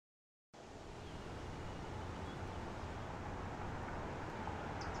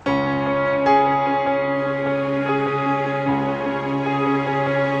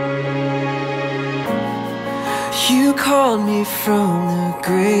You called me from the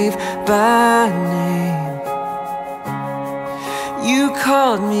grave by name. You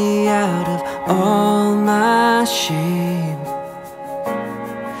called me out of all my shame.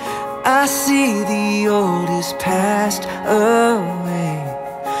 I see the old is passed away,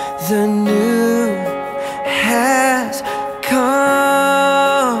 the new has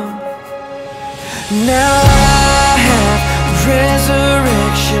come. Now I have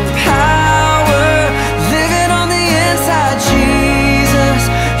resurrection power living on the inside, Jesus.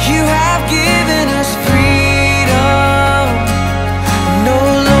 You have given us freedom. No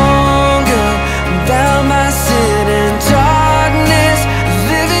longer bound by sin and darkness,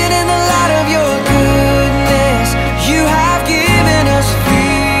 living in the light of your goodness. You have given us freedom.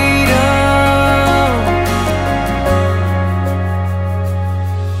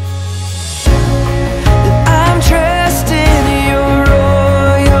 I'm dressed in your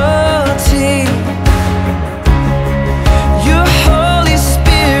royalty. Your Holy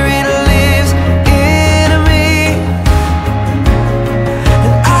Spirit lives in me.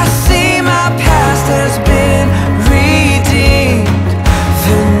 I see my past has been redeemed.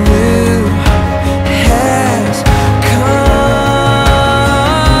 The new has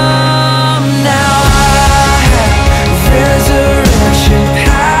come. Now I have resurrection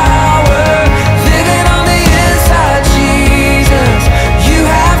power living on the inside, Jesus. You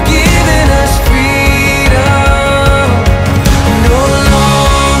have given us freedom. No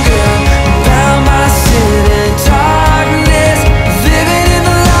longer bound by sin and darkness, living in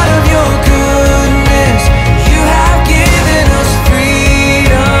the light of your goodness. You have given us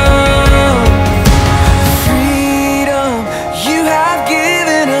freedom. Freedom. You have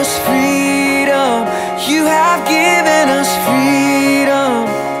given us freedom. You have given us freedom.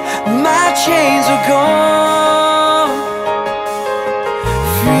 My chains are gone.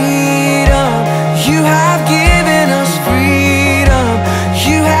 Freedom. You have given us freedom.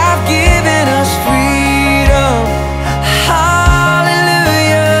 You have given us freedom.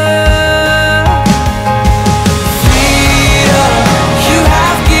 Hallelujah. Freedom. You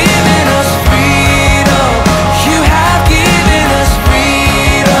have given us freedom. You have given us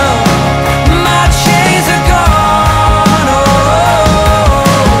freedom. My chains are gone. Oh,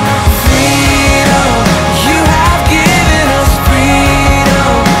 freedom. You have given us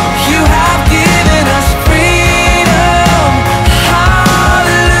freedom. You have given us freedom.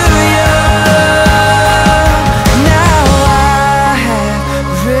 Hallelujah. Now I have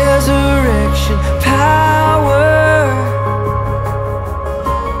resurrection power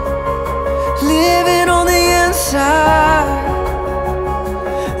living on the inside.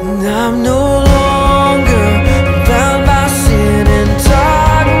 And I'm no